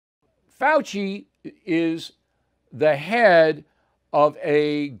Fauci is the head of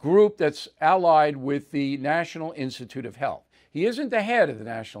a group that's allied with the National Institute of Health. He isn't the head of the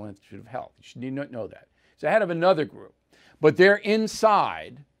National Institute of Health. You should need not know that. He's the head of another group. But they're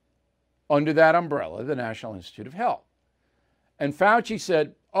inside, under that umbrella, the National Institute of Health. And Fauci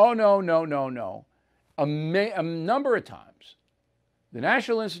said, oh, no, no, no, no. A number of times, the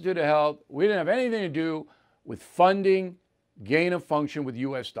National Institute of Health, we didn't have anything to do with funding gain of function with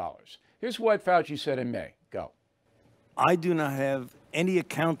U.S. dollars. Here's what Fauci said in May. Go. I do not have any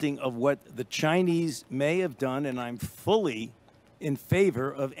accounting of what the Chinese may have done, and I'm fully in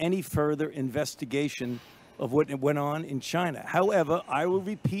favor of any further investigation of what went on in China. However, I will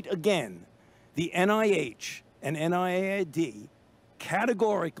repeat again, the NIH and NIAID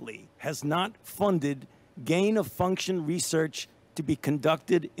categorically has not funded gain-of-function research to be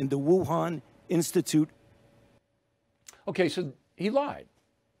conducted in the Wuhan Institute. Okay, so he lied.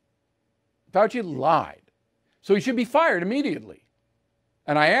 Fauci lied. So he should be fired immediately.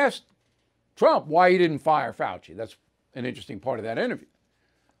 And I asked Trump why he didn't fire Fauci. That's an interesting part of that interview.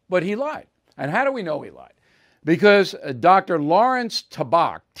 But he lied. And how do we know he lied? Because Dr. Lawrence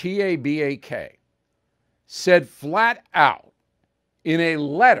Tabak, T-A-B-A-K, said flat out in a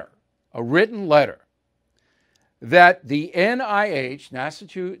letter, a written letter, that the NIH,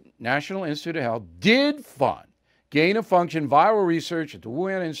 National Institute of Health, did fund gain-of-function viral research at the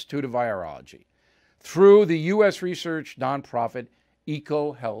Wuhan Institute of Virology through the U.S. research nonprofit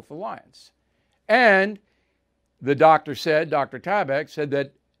EcoHealth Alliance. And the doctor said, Dr. Tabak said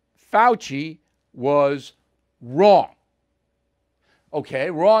that Fauci was wrong. Okay,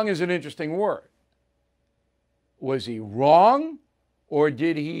 wrong is an interesting word. Was he wrong or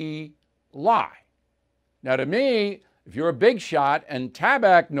did he lie? Now, to me, if you're a big shot and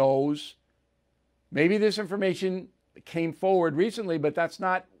Tabak knows, maybe this information came forward recently, but that's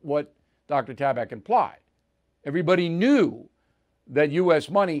not what Dr. Tabak implied. Everybody knew that U.S.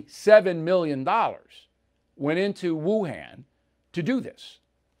 money, $7 million, went into Wuhan to do this.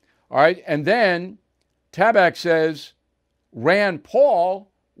 All right, and then Tabak says Rand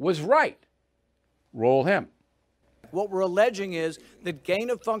Paul was right. Roll him. What we're alleging is that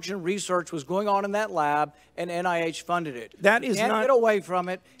gain-of-function research was going on in that lab and NIH funded it. That is you can't not... get away from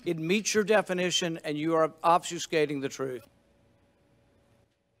it. It meets your definition, and you are obfuscating the truth.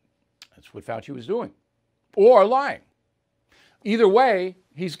 That's what Fauci was doing. Or lying. Either way,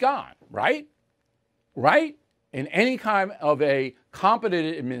 he's gone, right? Right? In any kind of a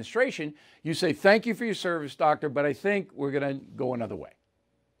competent administration, you say, thank you for your service, doctor, but I think we're going to go another way.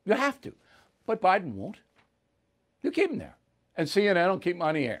 You have to. But Biden won't. You keep him there. And CNN will keep him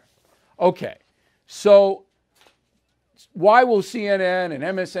on the air. Okay. So why will CNN and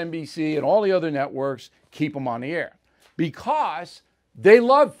MSNBC and all the other networks keep him on the air? Because they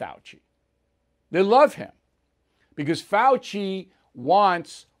love Fauci. They love him. Because Fauci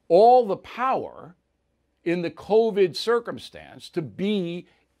wants all the power in the COVID circumstance to be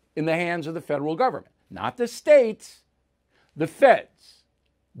in the hands of the federal government, not the states, the feds.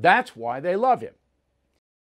 That's why they love him.